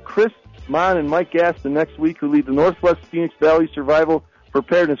have Chris Mon and Mike Gaston next week, who lead the Northwest Phoenix Valley Survival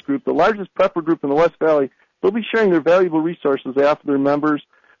Preparedness Group, the largest prepper group in the West Valley. They'll be sharing their valuable resources they offer their members.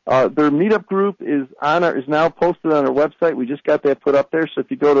 Their meetup group is now posted on our website. We just got that put up there. So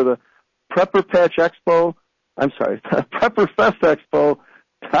if you go to the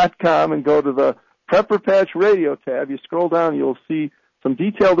PrepperFestExpo.com and go to the Prepper Patch Radio tab, you scroll down, you'll see some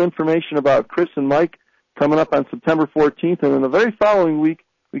detailed information about Chris and Mike coming up on September 14th. And in the very following week,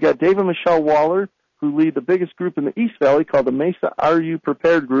 we got Dave and Michelle Waller, who lead the biggest group in the East Valley called the Mesa RU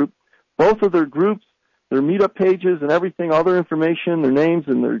Prepared Group. Both of their groups, their meetup pages and everything, all their information, their names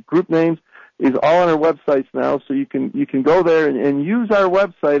and their group names is all on our websites now. So you can go there and use our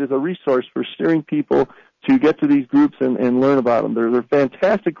website as a resource for steering people to get to these groups and learn about them. They're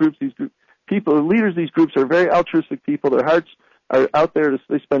fantastic groups. These people, the leaders of these groups are very altruistic people. Their hearts are out there.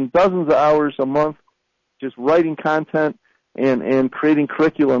 They spend dozens of hours a month just writing content and creating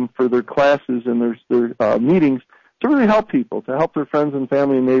curriculum for their classes and their meetings to really help people, to help their friends and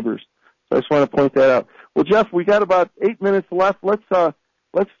family and neighbors. So I just want to point that out. Well, Jeff, we got about 8 minutes left. Let's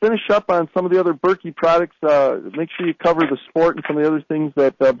finish up on some of the other Berkey products. Make sure you cover the sport and some of the other things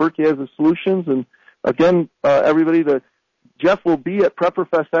that Berkey has as solutions. And again, everybody, Jeff will be at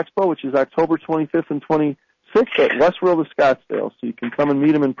Prepperfest Expo, which is October 25th and 26th at Westworld of Scottsdale. So you can come and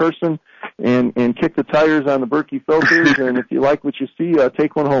meet him in person and kick the tires on the Berkey filters. And if you like what you see,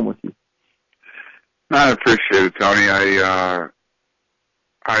 take one home with you. I appreciate it, Tony. I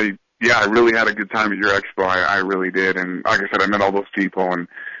really had a good time at your expo. I really did. And like I said, I met all those people and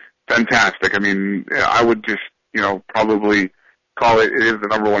fantastic. I mean, I would just, probably call it is the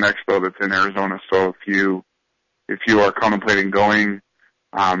number one expo that's in Arizona. So if you are contemplating going,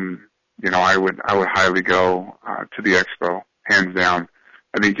 I would highly go to the expo, hands down.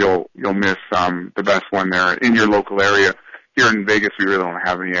 I think you'll miss the best one there in your local area. Here in Vegas, we really don't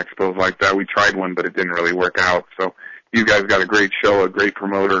have any expos like that. We tried one, but it didn't really work out. So you guys got a great show, a great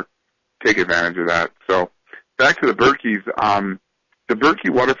promoter. Take advantage of that. So back to the Berkeys. The Berkey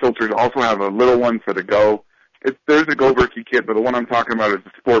water filters also have a little one for the Go. There's a Go Berkey kit, but the one I'm talking about is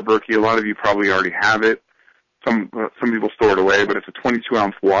the Sport Berkey. A lot of you probably already have it. Some people store it away, but it's a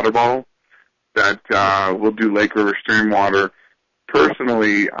 22-ounce water bottle that will do Lake River stream water.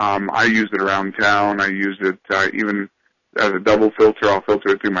 Personally, I use it around town. I use it even as a double filter. I'll filter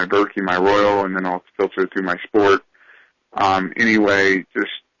it through my Berkey, my Royal, and then I'll filter it through my Sport. Anyway,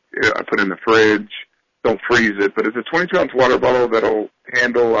 I put it in the fridge. Don't freeze it, but it's a 22-ounce water bottle that'll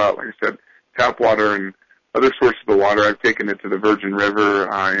handle, like I said, tap water and other sources of water. I've taken it to the Virgin River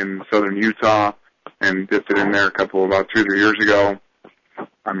in southern Utah and dipped it in there about 2 or 3 years ago.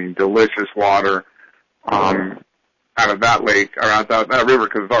 I mean, delicious water out of that lake, or out that river,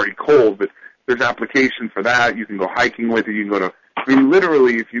 because it's already cold, but there's application for that. You can go hiking with it. You can go to,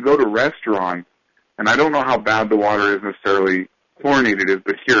 literally, if you go to restaurants, and I don't know how bad the water is necessarily chlorinated is,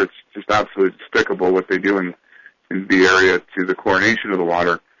 but here it's just absolutely despicable what they do in the area to the chlorination of the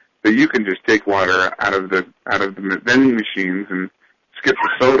water. That you can just take water out of the vending machines and skip the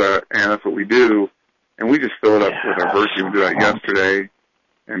soda, and that's what we do. And we just fill it up with our Berkey. We did that yesterday.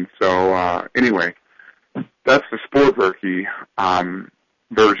 And so, anyway, that's the Sport Berkey.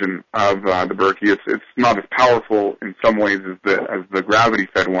 version of the Berkey. It's not as powerful in some ways as the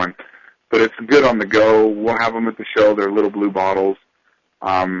gravity-fed one, but it's good on the go. We'll have them at the show. They're little blue bottles.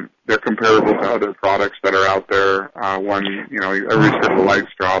 They're comparable to other products that are out there. Everybody's heard of the Life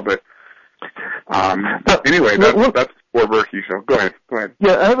Straw, but anyway, that's the Sport Berkey show. Go ahead.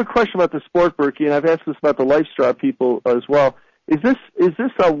 Yeah, I have a question about the Sport Berkey, and I've asked this about the Life Straw people as well. Is this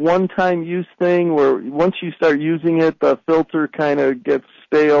a one-time use thing where once you start using it, the filter kind of gets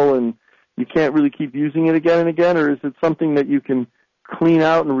stale and you can't really keep using it again and again, or is it something that you can clean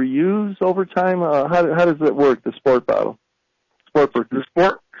out and reuse over time? How does it work, the Sport bottle? Sport Berkey. The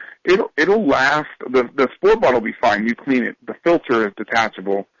Sport, it'll last. The Sport bottle will be fine. You clean it. The filter is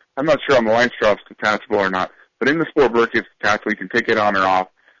detachable. I'm not sure on the Life Straw if it's detachable or not, but in the Sport Berkey it's detachable. You can take it on or off.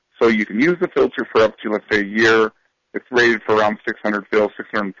 So you can use the filter for up to, let's say, a year. It's rated for around 600 fills,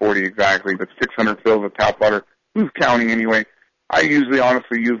 640 exactly, but 600 fills of tap water. Who's counting anyway? I usually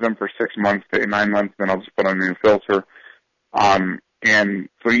honestly use them for 6 months to 9 months, then I'll just put on a new filter. And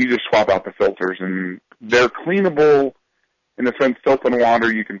so you just swap out the filters, and they're cleanable in the sense soap and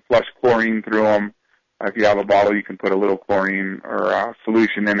water. You can flush chlorine through them. If you have a bottle, you can put a little chlorine or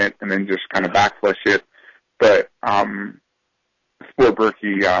solution in it and then just kind of backflush it. But Sport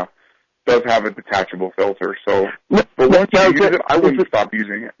Berkey does have a detachable filter. So, but once you use it, I wouldn't stop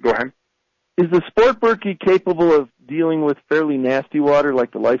using it. Go ahead. Is the Sport Berkey capable of dealing with fairly nasty water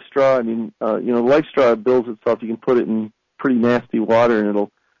like the Life Straw? I mean, the Life Straw builds itself. You can put it in pretty nasty water and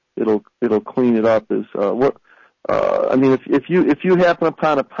it'll clean it up. I mean, if you happen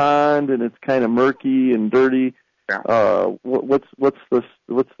upon a pond and it's kind of murky and dirty, what's the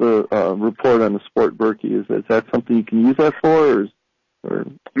report on the Sport Berkey? Is that something you can use that for, or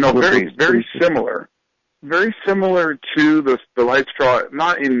no? Very similar. Very similar to the Life Straw.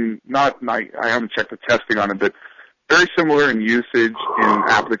 I haven't checked the testing on it, but very similar in usage, in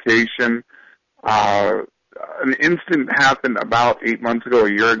application. An incident happened about 8 months ago,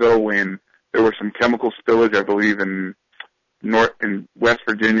 a year ago, when there was some chemical spillage, I believe, in West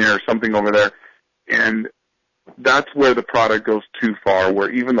Virginia or something over there, and that's where the product goes too far.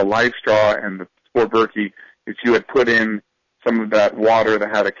 Where even the Life Straw and the Sport Berkey, if you had put in some of that water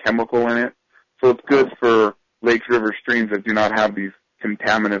that had a chemical in it. So it's good for lakes, rivers, streams that do not have these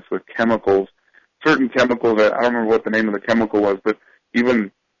contaminants with chemicals. Certain chemicals, I don't remember what the name of the chemical was, but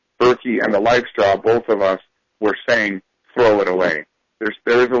even Berkey and the Life Straw, both of us were saying throw it away.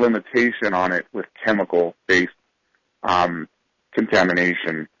 There is a limitation on it with chemical-based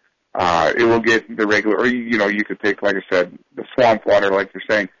contamination. It will get the regular, or you could take, like I said, the swamp water, like you're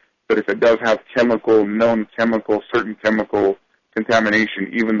saying, but if it does have known chemical, certain chemical contamination,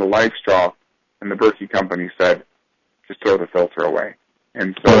 even the Life Straw and the Berkey company said, just throw the filter away.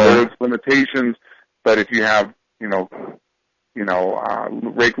 And so there's limitations, but if you have,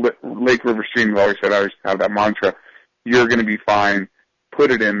 lake, river, stream, I always have that mantra, you're going to be fine.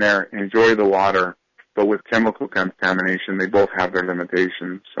 Put it in there, enjoy the water, but with chemical contamination, they both have their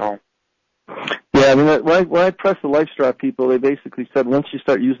limitations. So, yeah, I mean, when I pressed the Life Straw people, they basically said once you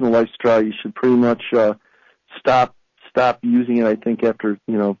start using the Life Straw, you should pretty much stop using it. I think after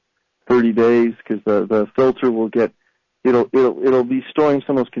 30 days, because the filter will get it'll be storing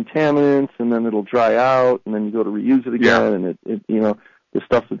some of those contaminants, and then it'll dry out, and then you go to reuse it again, and the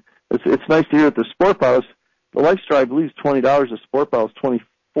stuff. It's nice to hear that the Sport bottles. The Life Straw, I believe, is $20. The Sport bottle is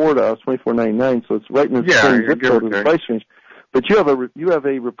 $24, $24.99. So it's right in the same zip code of the price range. But you have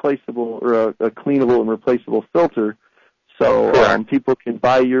a replaceable or a cleanable and replaceable filter. So people can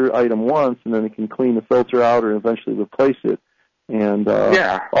buy your item once, and then they can clean the filter out or eventually replace it. And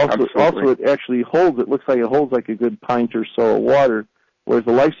also it actually holds. It looks like it holds like a good pint or so of water, whereas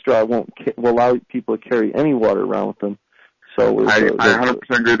the Life Straw will allow people to carry any water around with them. So I 100%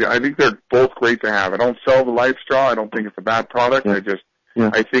 agree with you. I think they're both great to have. I don't sell the Life Straw. I don't think it's a bad product. I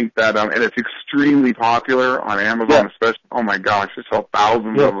think that, and it's extremely popular on Amazon, especially. Oh my gosh, I sell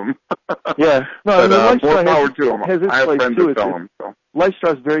thousands of them. Life more Straw power to them. Has its I have place friends too. that sell them. So. Life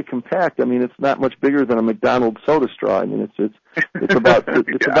Straw is very compact. I mean, it's not much bigger than a McDonald's soda straw. I mean, it's about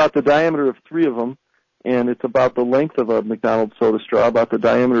about the diameter of 3 of them, and it's about the length of a McDonald's soda straw, about the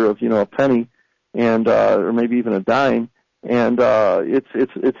diameter of a penny, and or maybe even a dime. And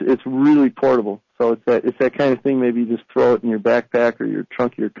it's really portable. So it's that kind of thing. Maybe you just throw it in your backpack or your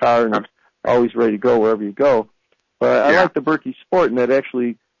trunk of your car, and it's always ready to go wherever you go. But I like the Berkey Sport, and that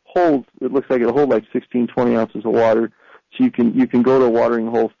actually holds. It looks like it'll hold like 16, 20 ounces of water. So you can go to a watering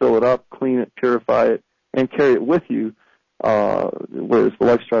hole, fill it up, clean it, purify it, and carry it with you. Whereas the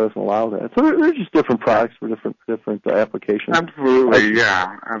Life Straw doesn't allow that. So they're just different products for different applications. Absolutely,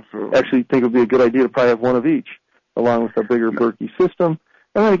 absolutely. Actually, think it would be a good idea to probably have one of each, along with a bigger Berkey system.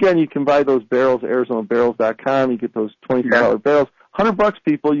 And then again, you can buy those barrels at ArizonaBarrels.com. You get those $25 barrels. $100,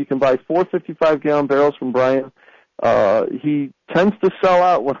 people. You can buy 4 55-gallon barrels from Brian. He tends to sell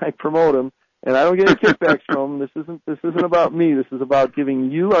out when I promote him, and I don't get any kickbacks from him. This isn't about me. This is about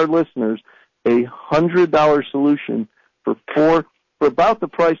giving you, our listeners, a $100 solution for about the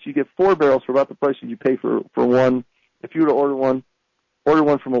price. You get 4 barrels for about the price that you pay for one. If you were to order one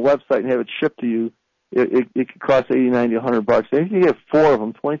from a website and have it shipped to you, it could cost $80, $90, $100. And you get 4 of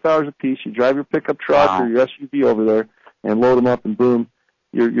them, $20 a piece. You drive your pickup truck or your SUV over there and load them up, and boom,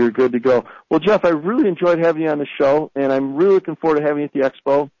 you're good to go. Well, Jeff, I really enjoyed having you on the show, and I'm really looking forward to having you at the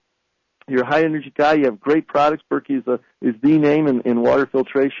expo. You're a high-energy guy. You have great products. Berkey is the name in water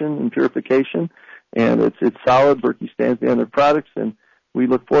filtration and purification, and it's solid. Berkey stands behind their products, and we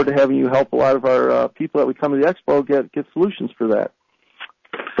look forward to having you help a lot of our people that we come to the expo get solutions for that.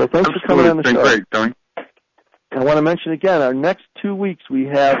 So thanks for coming on the show. Great, Tony. I want to mention again, our next 2 weeks we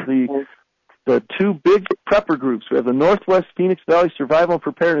have the 2 big prepper groups. We have the Northwest Phoenix Valley Survival and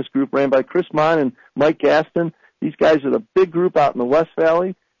Preparedness Group ran by Chris Mon and Mike Gaston. These guys are the big group out in the West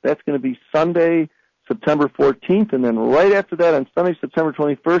Valley. That's going to be Sunday, September 14th. And then right after that, on Sunday, September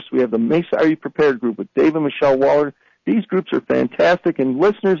 21st, we have the Mesa Are You Prepared group with Dave and Michelle Waller. These groups are fantastic. And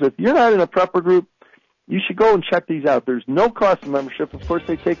listeners, if you're not in a prepper group, you should go and check these out. There's no cost of membership. Of course,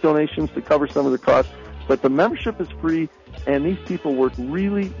 they take donations to cover some of the costs, but the membership is free, and these people work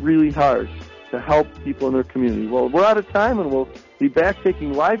really, really hard to help people in their community. Well, we're out of time, and we'll be back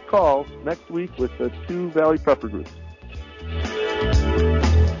taking live calls next week with the 2 Valley Prepper groups.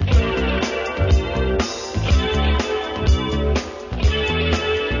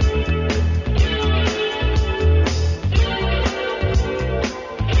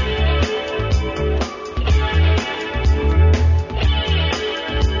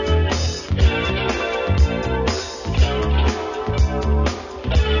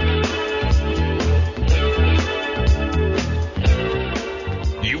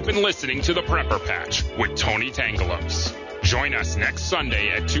 Listening to the Prepper Patch with Tony Tangalos. Join us next Sunday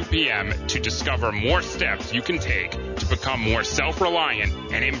at 2 p.m. to discover more steps you can take to become more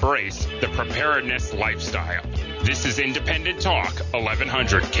self-reliant and embrace the preparedness lifestyle. This is Independent Talk,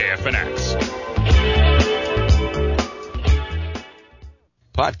 1100 KFNX.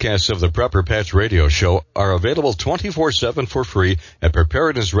 Podcasts of the Prepper Patch Radio Show are available 24/7 for free at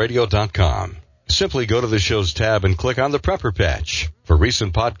preparednessradio.com. Simply go to the show's tab and click on the Prepper Patch for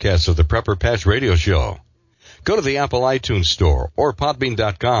recent podcasts of the Prepper Patch Radio Show. Go to the Apple iTunes Store or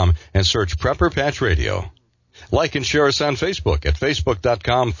Podbean.com and search Prepper Patch Radio. Like and share us on Facebook at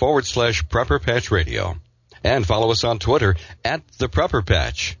Facebook.com/Prepper Patch Radio. And follow us on Twitter at the Prepper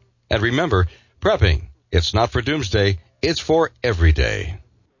Patch. And remember, prepping, it's not for doomsday, it's for every day.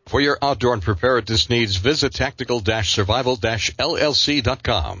 For your outdoor and preparedness needs, visit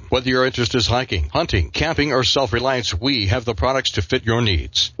tactical-survival-llc.com. Whether your interest is hiking, hunting, camping, or self-reliance, we have the products to fit your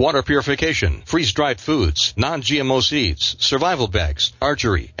needs. Water purification, freeze-dried foods, non-GMO seeds, survival bags,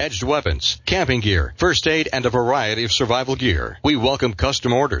 archery, edged weapons, camping gear, first aid, and a variety of survival gear. We welcome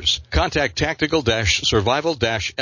custom orders. Contact tactical-survival-llc